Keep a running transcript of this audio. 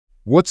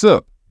What's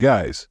up,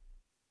 guys?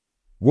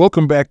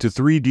 Welcome back to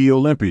 3D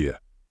Olympia.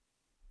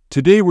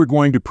 Today we're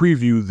going to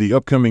preview the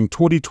upcoming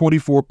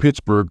 2024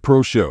 Pittsburgh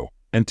Pro Show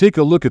and take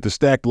a look at the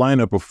stacked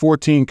lineup of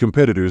 14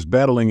 competitors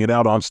battling it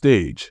out on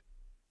stage.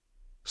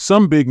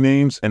 Some big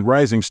names and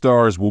rising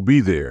stars will be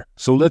there,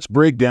 so let's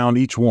break down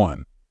each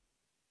one.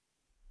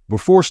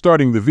 Before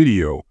starting the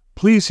video,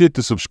 please hit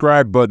the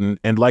subscribe button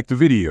and like the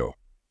video.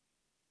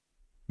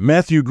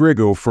 Matthew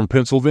Grego from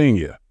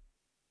Pennsylvania.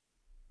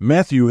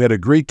 Matthew had a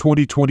great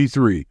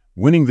 2023,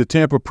 winning the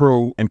Tampa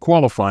Pro and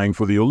qualifying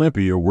for the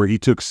Olympia where he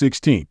took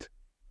 16th.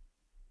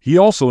 He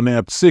also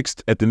nabbed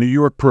 6th at the New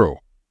York Pro.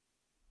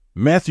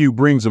 Matthew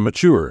brings a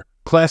mature,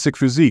 classic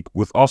physique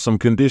with awesome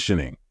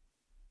conditioning.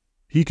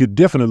 He could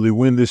definitely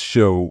win this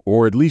show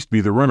or at least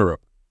be the runner-up.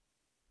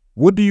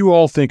 What do you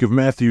all think of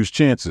Matthew's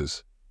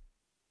chances?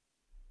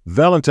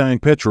 Valentin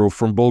Petrov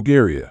from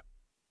Bulgaria.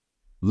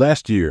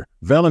 Last year,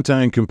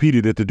 Valentin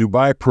competed at the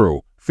Dubai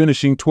Pro,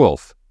 finishing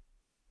 12th.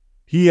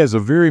 He has a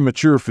very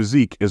mature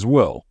physique as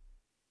well.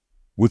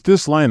 With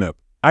this lineup,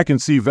 I can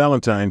see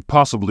Valentin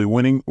possibly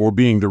winning or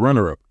being the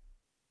runner-up.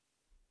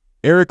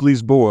 Eric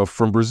Lisboa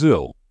from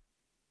Brazil.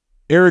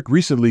 Eric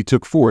recently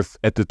took 4th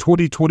at the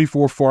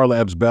 2024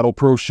 Farlabs Battle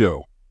Pro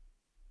Show.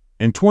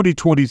 In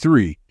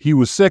 2023, he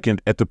was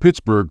 2nd at the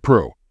Pittsburgh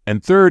Pro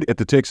and 3rd at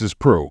the Texas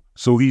Pro,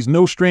 so he's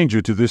no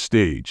stranger to this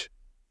stage.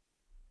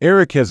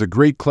 Eric has a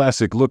great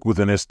classic look with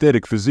an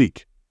aesthetic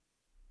physique.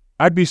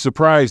 I'd be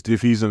surprised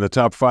if he's in the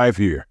top 5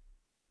 here.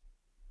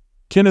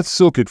 Kenneth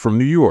Silkett from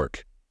New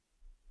York.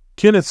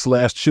 Kenneth's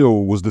last show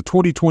was the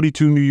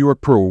 2022 New York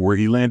Pro where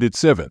he landed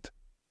 7th.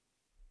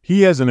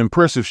 He has an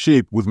impressive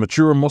shape with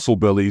mature muscle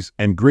bellies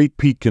and great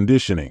peak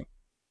conditioning.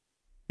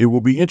 It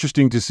will be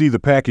interesting to see the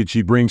package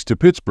he brings to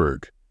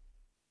Pittsburgh.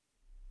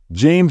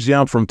 James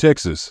Yount from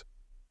Texas.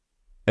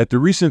 At the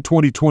recent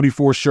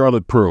 2024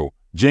 Charlotte Pro,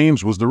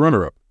 James was the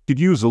runner-up. Could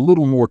use a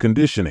little more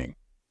conditioning.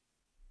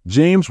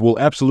 James will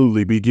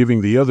absolutely be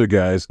giving the other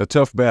guys a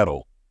tough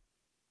battle.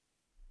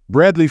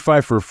 Bradley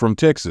Pfeiffer from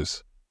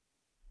Texas.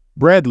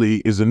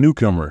 Bradley is a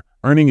newcomer,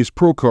 earning his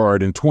pro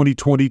card in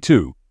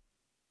 2022.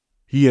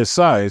 He has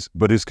size,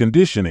 but his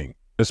conditioning,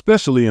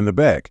 especially in the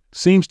back,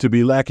 seems to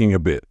be lacking a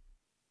bit.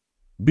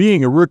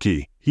 Being a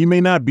rookie, he may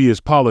not be as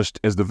polished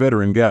as the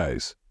veteran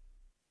guys.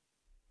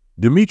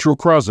 Dimitro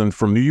Krausen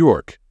from New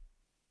York.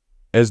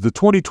 As the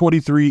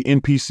 2023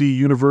 NPC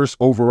Universe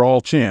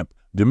overall champ,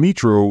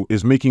 Dimitro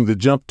is making the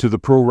jump to the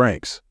pro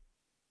ranks.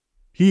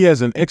 He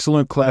has an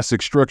excellent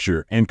classic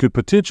structure and could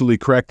potentially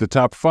crack the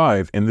top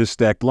 5 in this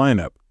stacked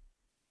lineup.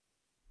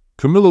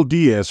 Camilo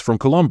Diaz from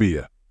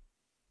Colombia.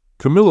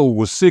 Camilo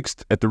was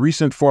 6th at the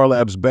recent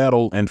Farlabs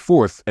Battle and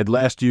 4th at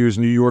last year's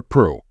New York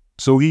Pro,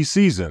 so he's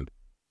seasoned.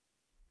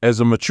 As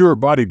a mature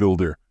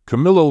bodybuilder,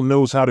 Camilo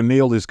knows how to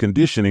nail his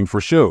conditioning for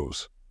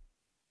shows.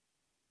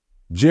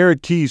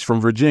 Jared Keys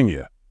from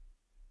Virginia.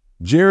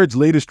 Jared's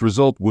latest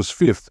result was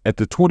 5th at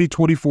the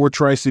 2024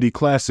 Tri-City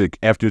Classic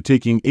after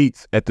taking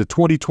 8th at the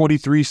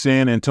 2023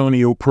 San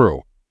Antonio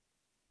Pro.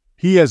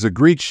 He has a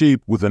great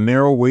shape with a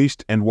narrow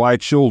waist and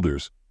wide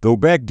shoulders, though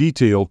back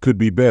detail could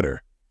be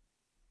better.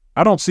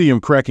 I don't see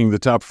him cracking the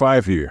top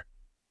 5 here.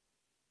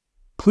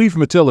 Cleve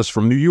Metellus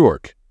from New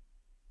York.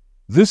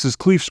 This is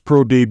Cleve's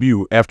pro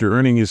debut after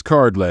earning his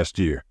card last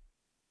year.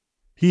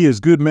 He has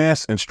good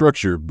mass and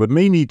structure but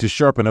may need to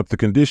sharpen up the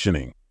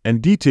conditioning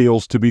and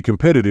details to be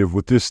competitive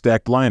with this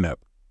stacked lineup.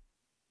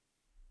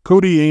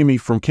 Cody Amy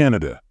from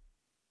Canada.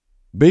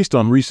 Based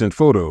on recent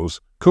photos,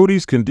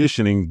 Cody's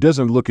conditioning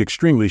doesn't look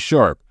extremely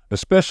sharp,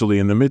 especially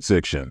in the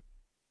midsection.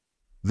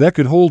 That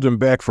could hold him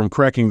back from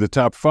cracking the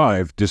top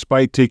 5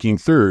 despite taking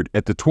 3rd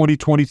at the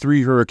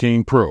 2023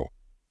 Hurricane Pro.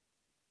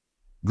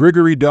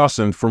 Gregory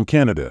Dawson from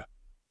Canada.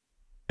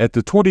 At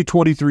the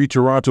 2023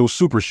 Toronto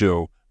Super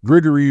Show,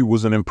 Gregory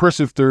was an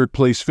impressive 3rd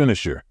place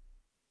finisher.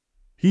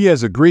 He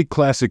has a great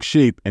classic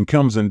shape and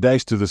comes in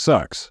dice to the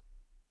socks.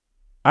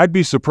 I'd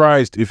be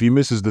surprised if he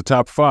misses the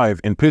top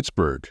 5 in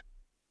Pittsburgh.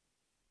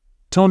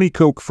 Tony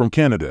Koch from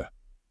Canada.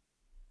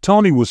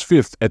 Tony was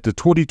 5th at the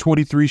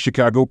 2023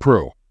 Chicago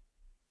Pro.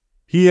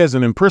 He has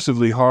an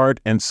impressively hard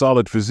and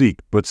solid physique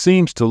but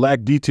seems to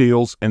lack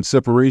details and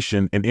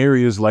separation in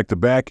areas like the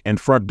back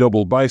and front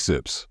double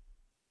biceps.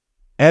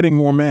 Adding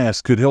more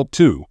mass could help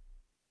too.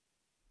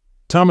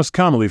 Thomas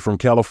Connolly from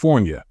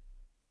California.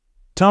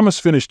 Thomas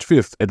finished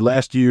 5th at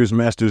last year's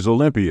Masters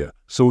Olympia,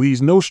 so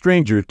he's no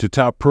stranger to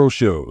top pro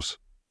shows.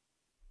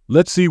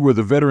 Let's see where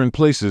the veteran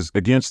places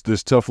against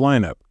this tough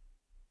lineup.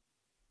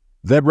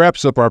 That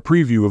wraps up our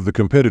preview of the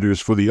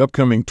competitors for the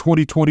upcoming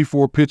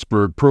 2024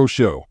 Pittsburgh Pro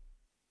Show.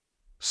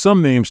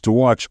 Some names to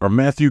watch are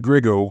Matthew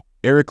Grego,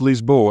 Eric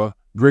Lisboa,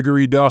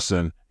 Gregory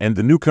Dawson, and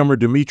the newcomer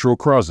Dimitro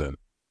Krausen.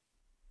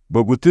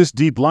 But with this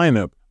deep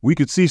lineup, we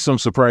could see some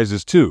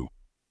surprises too.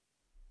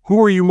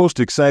 Who are you most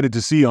excited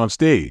to see on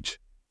stage?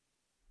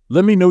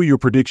 Let me know your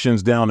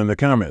predictions down in the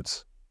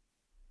comments.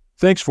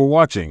 Thanks for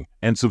watching,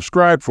 and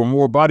subscribe for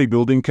more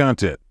bodybuilding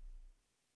content.